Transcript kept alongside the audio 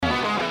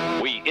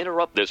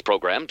interrupt this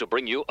program to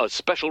bring you a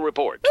special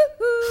report.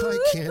 I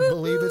can't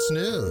believe it's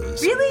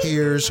news. Really?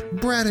 Here's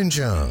Brad and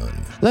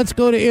John. Let's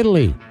go to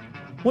Italy.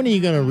 When are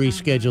you going to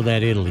reschedule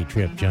that Italy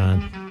trip,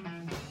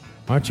 John?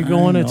 Aren't you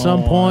going at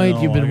some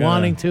point? You've been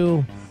wanting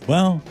to.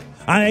 Well,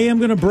 I am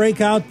going to break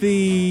out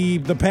the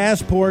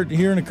passport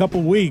here in a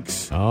couple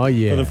weeks. Oh,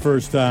 yeah. For the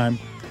first time.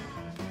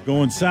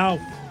 Going south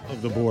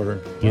of the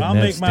border. I'll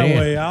make my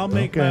way. I'll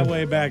make my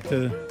way back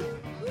to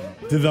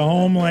the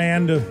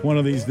homeland one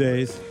of these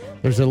days.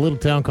 There's a little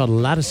town called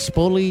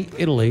Latispoli,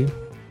 Italy,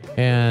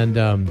 and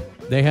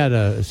they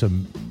had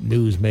some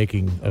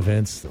news-making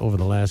events over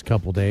the last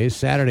couple days.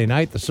 Saturday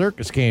night, the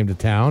circus came to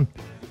town,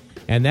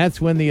 and that's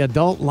when the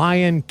adult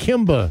lion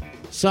Kimba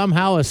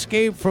somehow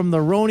escaped from the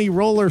Roni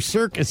Roller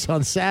Circus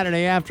on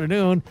Saturday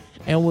afternoon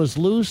and was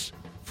loose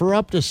for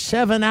up to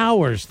 7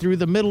 hours through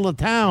the middle of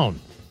town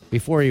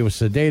before he was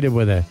sedated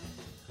with a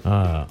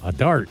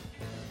dart.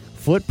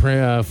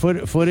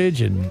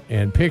 Footage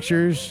and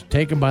pictures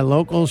taken by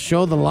locals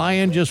show the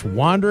lion just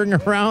wandering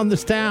around the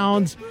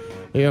towns,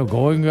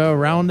 going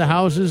around the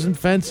houses and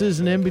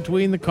fences and in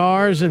between the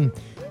cars. And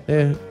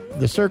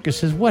the circus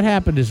says, what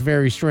happened is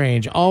very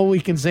strange. All we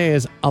can say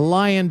is a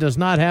lion does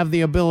not have the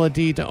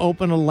ability to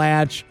open a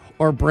latch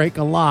or break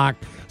a lock.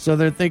 So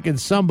they're thinking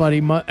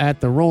somebody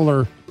at the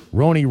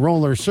Roni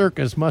Roller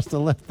Circus must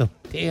have left the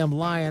damn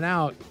lion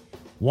out,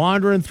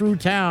 wandering through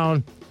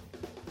town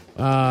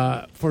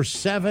for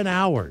 7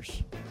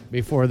 hours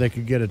before they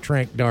could get a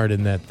tranq dart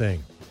in that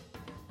thing.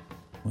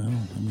 Well,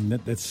 I mean,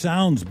 that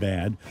sounds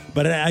bad,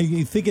 but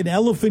I think an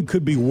elephant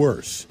could be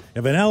worse.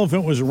 If an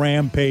elephant was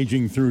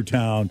rampaging through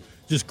town,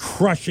 just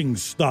crushing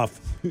stuff,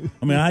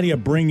 I mean, how do you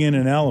bring in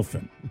an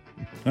elephant?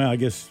 Well, I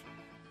guess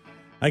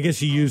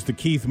you used the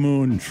Keith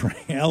Moon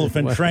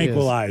elephant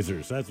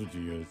tranquilizers. That's what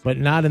you used. But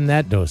not in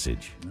that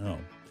dosage. No.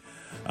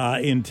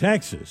 In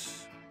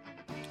Texas,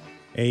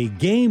 a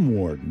game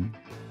warden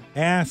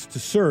asked to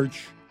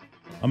search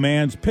a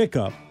man's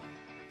pickup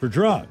for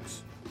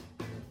drugs.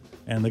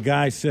 And the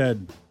guy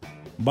said,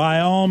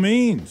 by all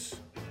means,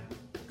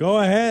 go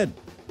ahead.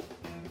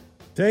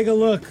 Take a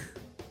look.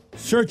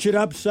 Search it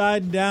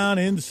upside down,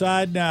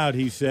 inside and out,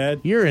 he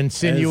said. You're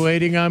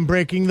insinuating I'm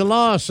breaking the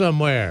law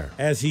somewhere.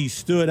 As he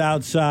stood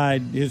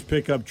outside his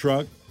pickup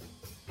truck,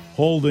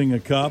 holding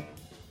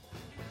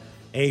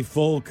a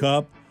full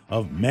cup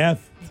of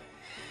meth.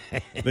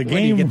 Where do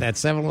you get that,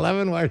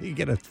 7-Eleven? Why do you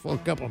get a full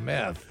cup of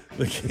meth?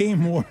 The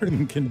game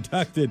warden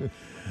conducted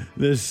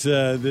this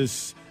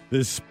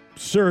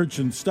search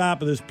and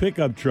stop of this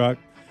pickup truck.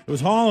 It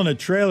was hauling a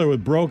trailer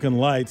with broken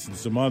lights and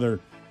the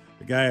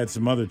guy had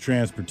some other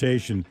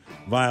transportation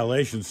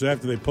violations. So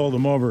after they pulled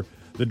him over,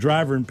 the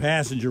driver and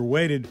passenger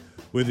waited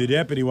with the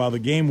deputy while the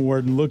game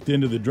warden looked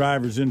into the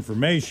driver's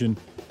information.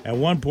 At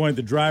one point,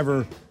 the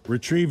driver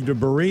retrieved a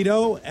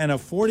burrito and a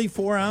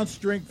 44-ounce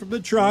drink from the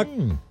truck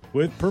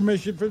with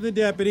permission from the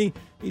deputy.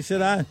 He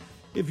said,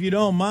 if you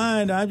don't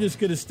mind, I'm just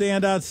going to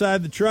stand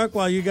outside the truck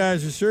while you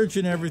guys are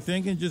searching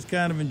everything and just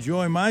kind of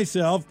enjoy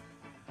myself.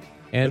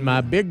 And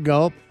my big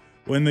gulp.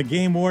 When the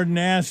game warden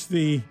asked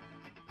the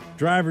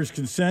driver's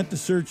consent to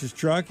search his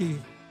truck, he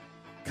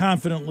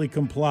confidently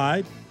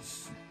complied,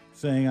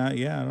 saying, I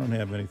don't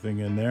have anything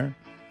in there.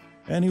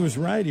 And he was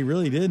right. He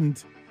really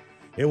didn't.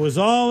 It was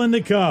all in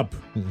the cup.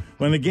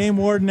 When the game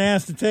warden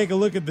asked to take a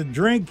look at the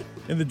drink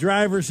in the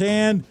driver's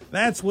hand,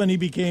 that's when he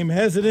became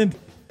hesitant.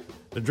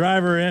 The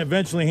driver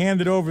eventually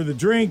handed over the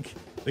drink.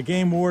 The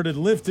game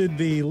warden lifted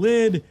the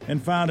lid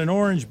and found an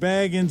orange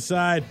bag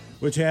inside,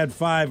 which had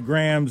 5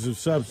 grams of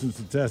substance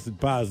that tested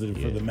positive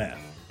for the meth.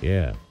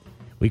 Yeah.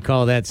 We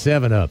call that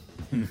 7-Up.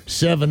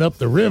 7-Up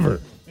the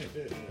river.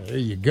 There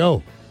you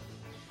go.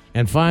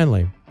 And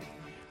finally,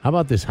 how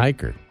about this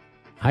hiker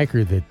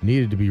that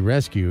needed to be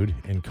rescued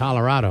in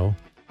Colorado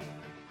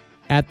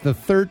at the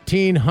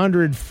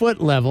 1,300-foot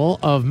level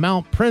of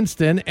Mount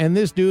Princeton, and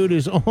this dude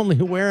is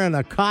only wearing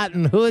a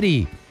cotton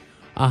hoodie.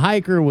 A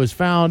hiker was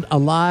found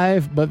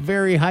alive but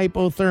very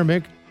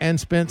hypothermic and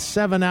spent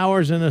 7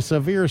 hours in a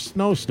severe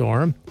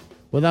snowstorm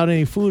without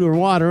any food or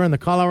water in the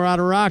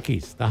Colorado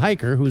Rockies. The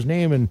hiker, whose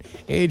name and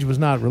age was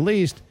not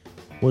released,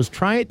 was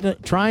trying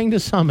to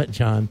summit,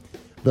 John,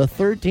 the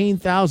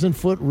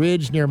 13,000-foot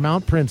ridge near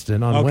Mount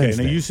Princeton on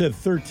Wednesday. Okay, now you said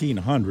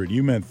 1,300.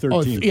 You meant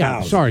 13,000.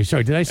 Yeah, sorry.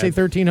 Did I say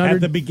 1,300?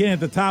 At the beginning,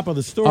 at the top of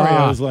the story,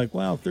 I was like,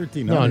 well,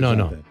 1,300.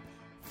 No.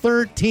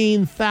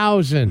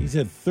 13,000. He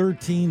said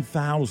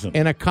 13,000.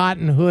 In a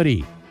cotton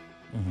hoodie.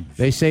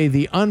 They say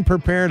the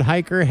unprepared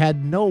hiker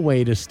had no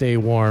way to stay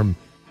warm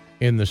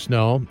in the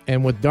snow,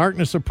 and with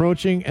darkness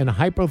approaching and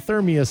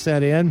hypothermia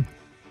set in,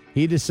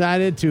 he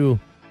decided to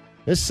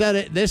This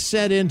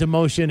set into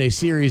motion a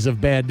series of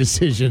bad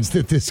decisions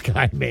that this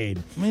guy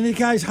made. I mean, the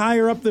guy's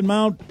higher up than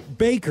Mount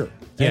Baker.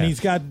 Yeah. And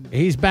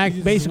he's back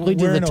basically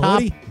to the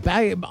top.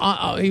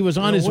 He was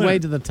on his way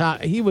to the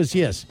top. He was,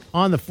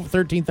 on the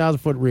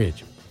 13,000-foot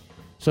ridge.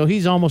 So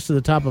he's almost to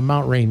the top of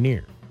Mount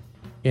Rainier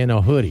in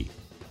a hoodie.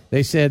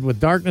 They said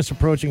with darkness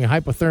approaching and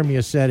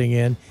hypothermia setting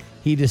in,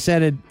 he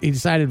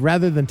decided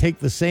rather than take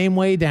the same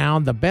way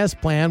down, the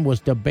best plan was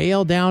to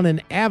bail down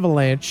an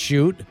avalanche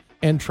chute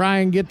and try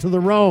and get to the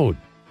road.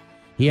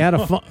 He had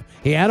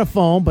a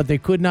phone, but they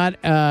could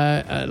not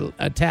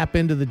tap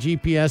into the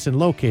GPS and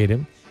locate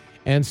him.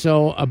 And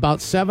so about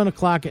 7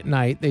 o'clock at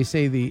night, they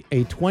say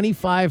a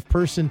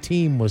 25-person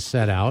team was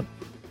set out,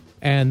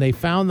 and they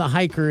found the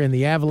hiker in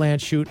the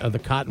avalanche chute of the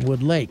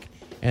Cottonwood Lake.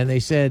 And they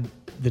said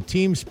the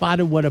team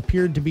spotted what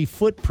appeared to be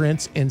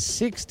footprints in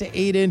 6 to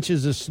 8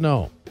 inches of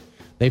snow.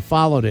 They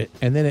followed it,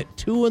 and then at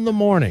 2 in the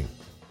morning,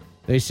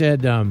 they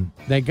said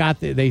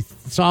they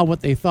saw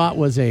what they thought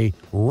was a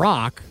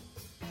rock,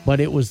 but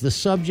it was the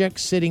subject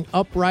sitting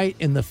upright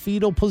in the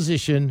fetal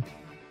position,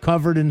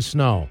 covered in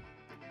snow.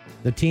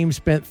 The team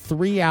spent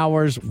 3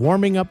 hours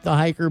warming up the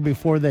hiker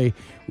before they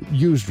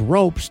used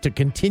ropes to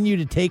continue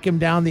to take him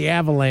down the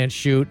avalanche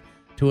chute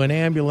to an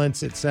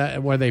ambulance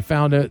where they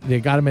found it. They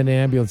got him in an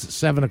ambulance at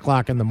 7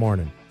 o'clock in the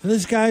morning. So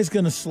this guy's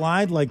going to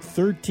slide like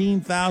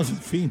 13,000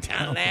 feet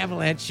down An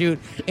avalanche chute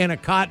in a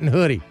cotton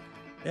hoodie.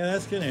 Yeah,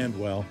 that's going to end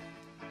well.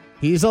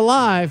 He's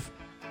alive,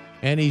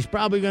 and he's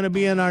probably going to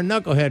be in our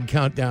knucklehead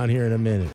countdown here in a minute.